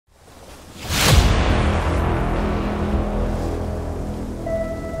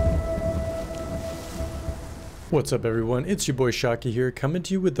What's up everyone, it's your boy Shaka here, coming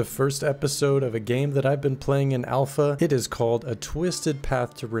to you with the first episode of a game that I've been playing in alpha. It is called A Twisted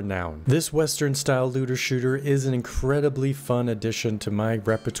Path to Renown. This western style looter shooter is an incredibly fun addition to my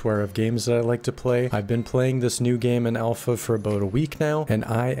repertoire of games that I like to play. I've been playing this new game in alpha for about a week now, and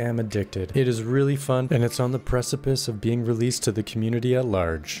I am addicted. It is really fun, and it's on the precipice of being released to the community at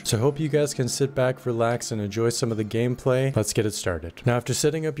large. So I hope you guys can sit back, relax, and enjoy some of the gameplay. Let's get it started. Now after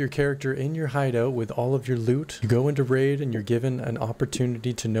setting up your character in your hideout with all of your loot, you go into raid and you're given an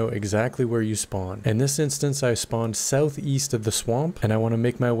opportunity to know exactly where you spawn. In this instance, I spawned southeast of the swamp, and I want to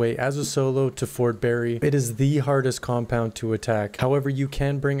make my way as a solo to Fort Barry. It is the hardest compound to attack. However, you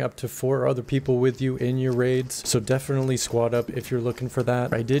can bring up to 4 other people with you in your raids, so definitely squad up if you're looking for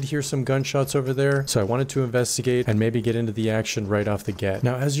that. I did hear some gunshots over there, so I wanted to investigate and maybe get into the action right off the get.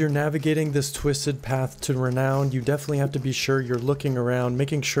 Now, as you're navigating this twisted path to renown, you definitely have to be sure you're looking around,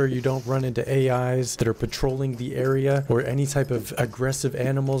 making sure you don't run into AIs that are patrolling the area or any type of aggressive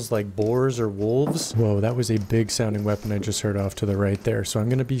animals like boars or wolves. Whoa, that was a big sounding weapon I just heard off to the right there. So I'm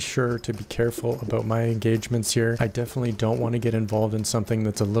going to be sure to be careful about my engagements here. I definitely don't want to get involved in something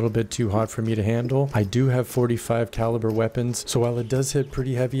that's a little bit too hot for me to handle. I do have 45 caliber weapons, so while it does hit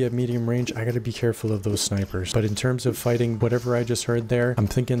pretty heavy at medium range, I got to be careful of those snipers. But in terms of fighting whatever I just heard there, I'm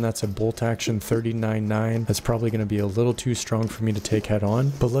thinking that's a bolt action 39.9. That's probably going to be a little too strong for me to take head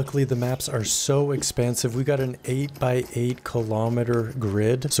on. But luckily the maps are so expansive. We got an 8x8 kilometer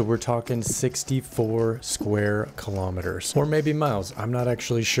grid, so we're talking 64 square kilometers, or maybe miles. I'm not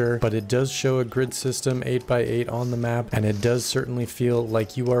actually sure, but it does show a grid system 8x8 on the map, and it does certainly feel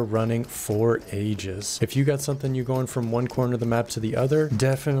like you are running for ages. If you got something you're going from one corner of the map to the other,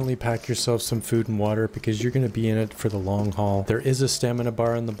 definitely pack yourself some food and water because you're going to be in it for the long haul. There is a stamina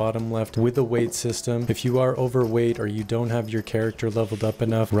bar on the bottom left with a weight system. If you are overweight or you don't have your character leveled up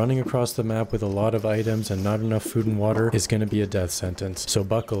enough, running across the map with a lot of items and not enough food and water is going to be a death sentence, so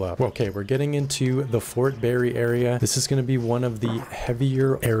buckle up. Okay, we're getting into the Fort Barry area. This is going to be one of the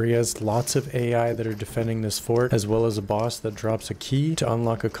heavier areas. Lots of AI that are defending this fort, as well as a boss that drops a key to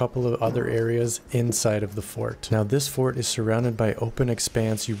unlock a couple of other areas inside of the fort. Now this fort is surrounded by open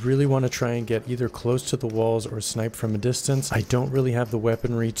expanse. You really want to try and get either close to the walls or snipe from a distance. I don't really have the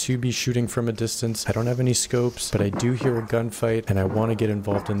weaponry to be shooting from a distance. I don't have any scopes, but I do hear a gunfight, and I want to get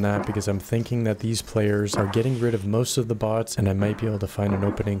involved in that because I'm thinking that these players are getting rid of most of the bots, and I might be able to find an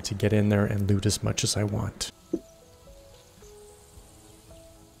opening to get in there and loot as much as I want.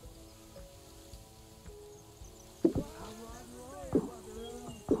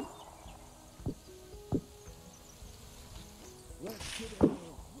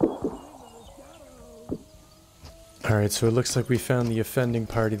 Alright, so it looks like we found the offending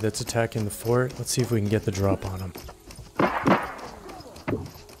party that's attacking the fort. Let's see if we can get the drop on them.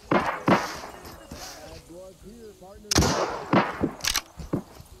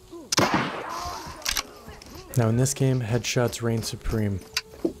 Now in this game, headshots reign supreme.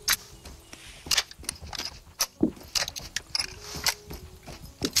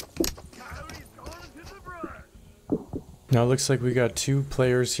 Now it looks like we got 2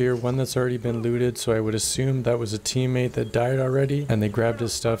 players here, one that's already been looted, so I would assume that was a teammate that died already, and they grabbed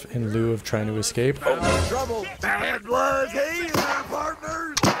his stuff in lieu of trying to escape. Oh, trouble! Bad blood here,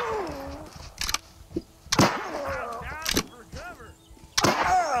 partners!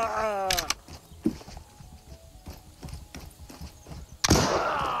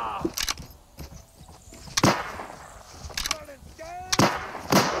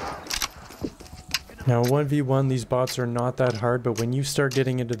 Now 1v1, these bots are not that hard, but when you start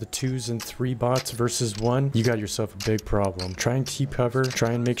getting into the 2s and 3 bots versus 1, you got yourself a big problem. Try and keep cover,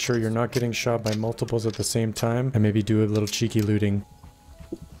 try and make sure you're not getting shot by multiples at the same time, and maybe do a little cheeky looting.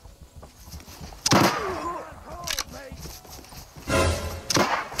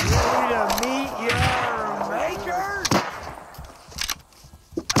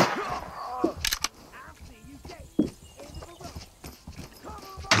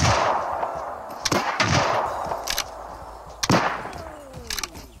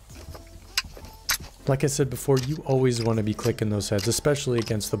 Like I said before, you always want to be clicking those heads, especially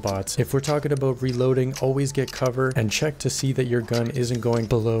against the bots. If we're talking about reloading, always get cover and check to see that your gun isn't going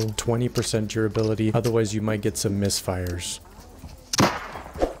below 20% durability, otherwise you might get some misfires.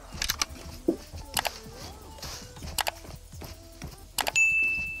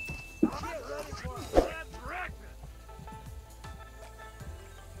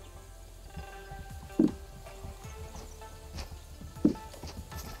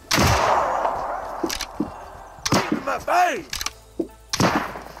 Hey!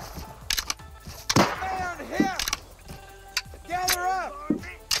 Down here! Gather up!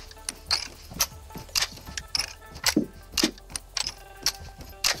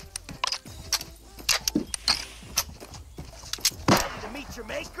 that your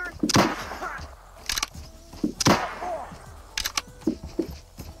maker?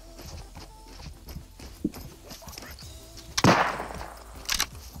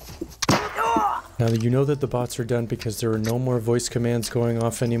 Now you know that the bots are done because there are no more voice commands going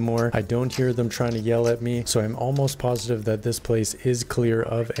off anymore. I don't hear them trying to yell at me, so I'm almost positive that this place is clear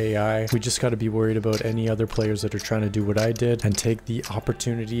of AI. We just got to be worried about any other players that are trying to do what I did and take the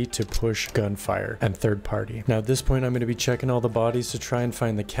opportunity to push gunfire and third party. Now at this point I'm going to be checking all the bodies to try and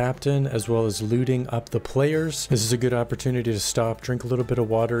find the captain, as well as looting up the players. This is a good opportunity to stop, drink a little bit of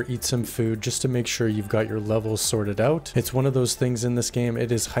water, eat some food, just to make sure you've got your levels sorted out. It's one of those things in this game,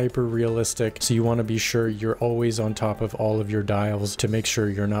 it is hyper realistic, so you want to be sure you're always on top of all of your dials to make sure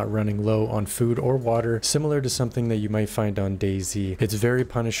you're not running low on food or water, similar to something that you might find on DayZ. It's very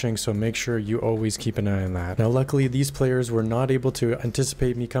punishing, so make sure you always keep an eye on that. Now luckily these players were not able to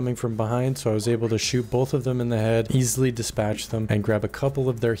anticipate me coming from behind, so I was able to shoot both of them in the head, easily dispatch them, and grab a couple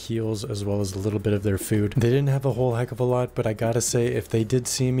of their heals as well as a little bit of their food. They didn't have a whole heck of a lot, but I gotta say, if they did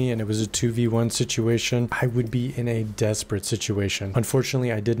see me and it was a 2v1 situation, I would be in a desperate situation.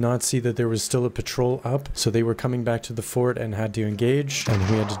 Unfortunately, I did not see that there was still a patrol up, so they were coming back to the fort and had to engage, and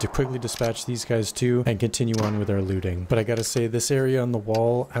we had to quickly dispatch these guys too and continue on with our looting. But I gotta say, this area on the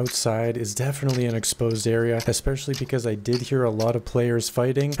wall outside is definitely an exposed area, especially because I did hear a lot of players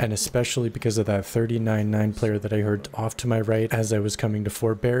fighting, and especially because of that 39-9 player that I heard off to my right as I was coming to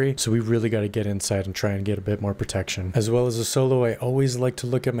Fort Barry. So we really got to get inside and try and get a bit more protection. As well as a solo, I always like to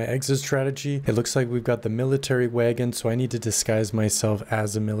look at my exit strategy. It looks like we've got the military wagon, so I need to disguise myself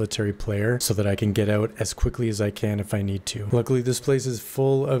as a military player so that I can get out as quickly as I can if I need to. Luckily this place is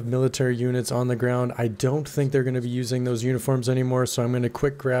full of military units on the ground. I don't think they're going to be using those uniforms anymore, so I'm going to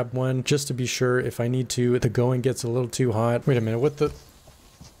quick grab one just to be sure if I need to. The going gets a little too hot. Wait a minute, what the...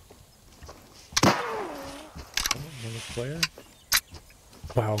 Another player?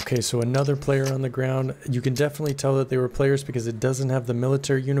 Wow, okay, so another player on the ground. You can definitely tell that they were players because it doesn't have the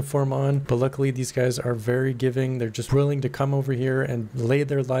military uniform on, but luckily these guys are very giving. They're just willing to come over here and lay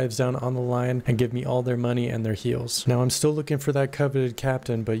their lives down on the line and give me all their money and their heals. Now I'm still looking for that coveted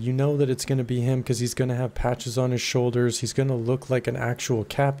captain, but you know that it's going to be him because he's going to have patches on his shoulders. He's going to look like an actual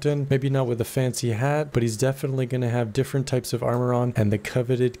captain, maybe not with a fancy hat, but he's definitely going to have different types of armor on, and the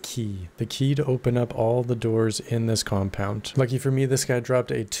coveted key, the key to open up all the doors in this compound. Lucky for me, this guy dropped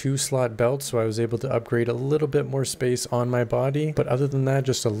a 2-slot belt, so I was able to upgrade a little bit more space on my body, but other than that,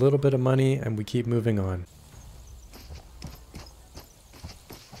 just a little bit of money and we keep moving on.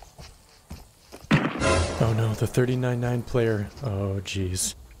 Oh no, the 39-9 player. Oh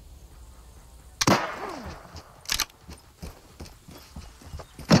geez.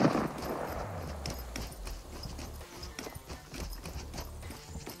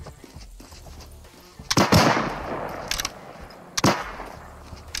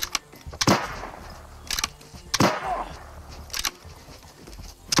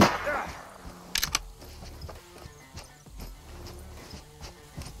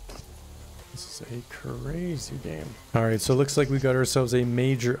 A crazy game. Alright, so it looks like we got ourselves a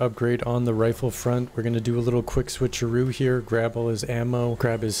major upgrade on the rifle front. We're going to do a little quick switcheroo here, grab all his ammo,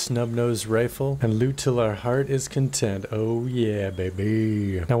 grab his snub-nosed rifle, and loot till our heart is content. Oh yeah,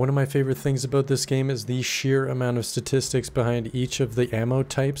 baby. Now, one of my favorite things about this game is the sheer amount of statistics behind each of the ammo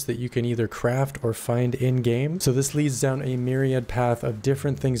types that you can either craft or find in-game. So this leads down a myriad path of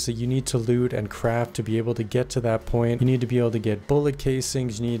different things that you need to loot and craft to be able to get to that point. You need to be able to get bullet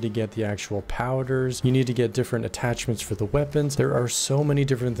casings, you need to get the actual powders, you need to get different attachments for the weapons. There are so many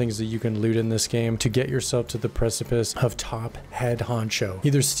different things that you can loot in this game to get yourself to the precipice of top head honcho.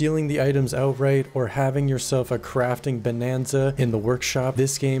 Either stealing the items outright or having yourself a crafting bonanza in the workshop.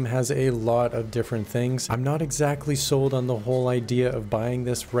 This game has a lot of different things. I'm not exactly sold on the whole idea of buying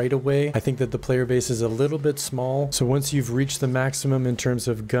this right away. I think that the player base is a little bit small, so once you've reached the maximum in terms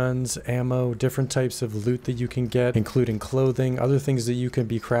of guns, ammo, different types of loot that you can get, including clothing, other things that you can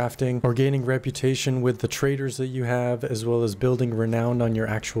be crafting, or gaining reputation with the traders that you have, as well as building renown on your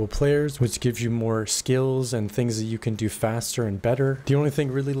actual players, which gives you more skills and things that you can do faster and better. The only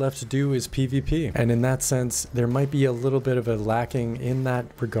thing really left to do is PvP, and in that sense there might be a little bit of a lacking in that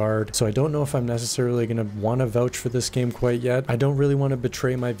regard, so I don't know if I'm necessarily going to want to vouch for this game quite yet. I don't really want to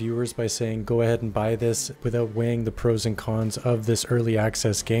betray my viewers by saying go ahead and buy this without weighing the pros and cons of this early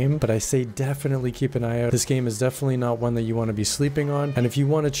access game, but I say definitely keep an eye out. This game is definitely not one that you want to be sleeping on, and if you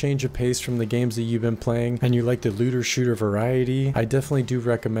want to change a pace from the games games that you've been playing and you like the looter shooter variety, I definitely do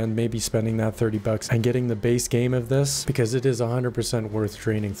recommend maybe spending that $30 and getting the base game of this, because it is 100% worth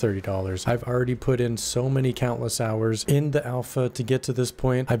draining $30. I've already put in so many countless hours in the alpha to get to this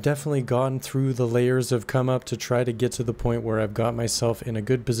point. I've definitely gone through the layers of come up to try to get to the point where I've got myself in a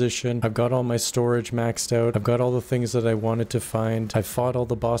good position. I've got all my storage maxed out. I've got all the things that I wanted to find. I've fought all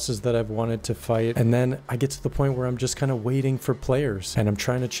the bosses that I've wanted to fight. And then I get to the point where I'm just kind of waiting for players and I'm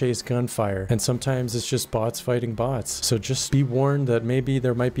trying to chase gunfire. And sometimes it's just bots fighting bots. So just be warned that maybe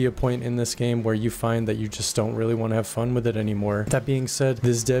there might be a point in this game where you find that you just don't really want to have fun with it anymore. That being said,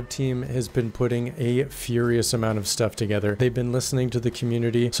 this dev team has been putting a furious amount of stuff together. They've been listening to the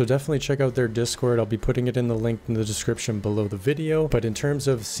community, so definitely check out their Discord. I'll be putting it in the link in the description below the video. But in terms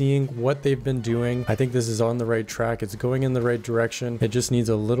of seeing what they've been doing, I think this is on the right track. It's going in the right direction. It just needs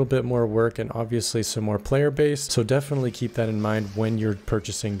a little bit more work and obviously some more player base. So definitely keep that in mind when you're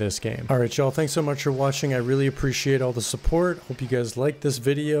purchasing this game. All right, y'all, thanks so much for watching. I really appreciate all the support. Hope you guys liked this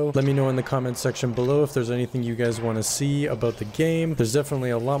video. Let me know in the comment section below if there's anything you guys want to see about the game. There's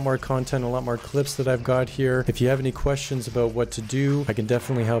definitely a lot more content, a lot more clips that I've got here. If you have any questions about what to do, I can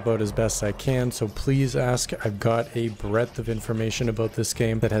definitely help out as best I can. So please ask. I've got a breadth of information about this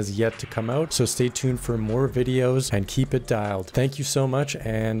game that has yet to come out. So stay tuned for more videos and keep it dialed. Thank you so much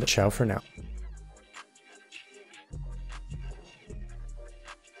and ciao for now.